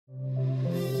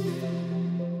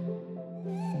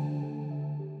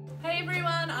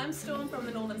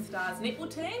Stars netball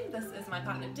team. This is my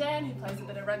partner Dan, who plays a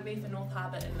bit of rugby for North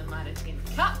Harbour in the Mitre 10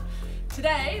 Cup.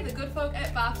 Today, the good folk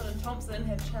at Barfoot and Thompson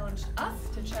have challenged us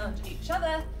to challenge each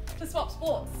other to swap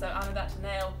sports. So I'm about to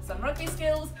nail some rugby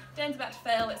skills, Dan's about to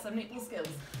fail at some netball skills.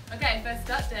 Okay,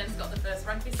 first up, Dan's got the first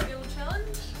rugby skill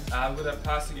challenge. With a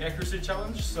passing accuracy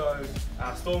challenge, so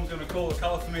Storm's going to call the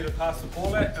colour for me to pass the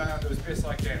ball at, and I'm going to do as best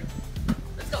I can.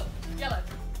 Let's go. Yellow.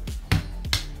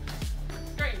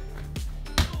 Green.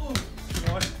 Ooh,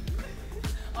 nice.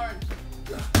 Orange.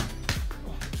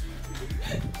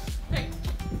 Pink.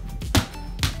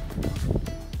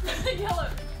 Yellow.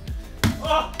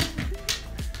 Oh!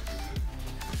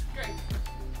 Green.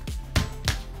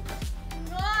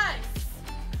 Nice.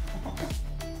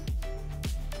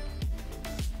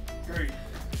 Green.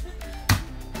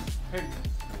 Pink.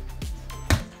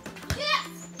 Yes!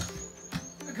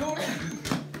 Cool.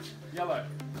 Yellow.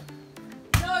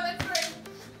 No, that's green.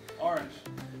 Orange.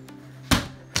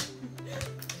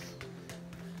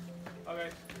 Okay.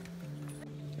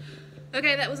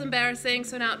 Okay, that was embarrassing,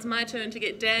 so now it's my turn to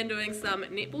get Dan doing some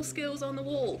netball skills on the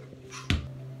wall.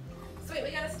 Sweet,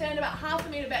 we're going to stand about half a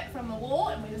metre back from the wall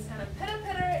and we're just going to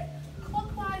pitter-pitter it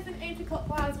clockwise and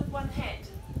anti-clockwise with one hand,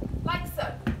 like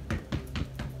so.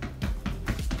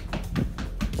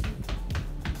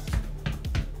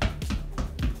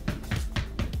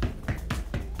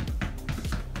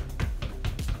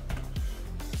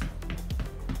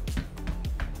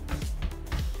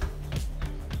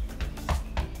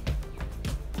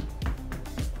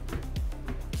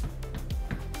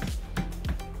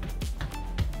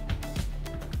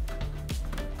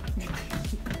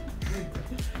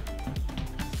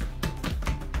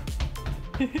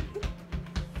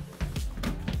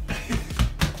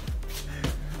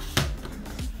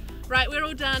 Right, we're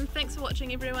all done. Thanks for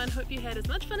watching everyone. Hope you had as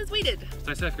much fun as we did.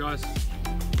 Stay safe, guys.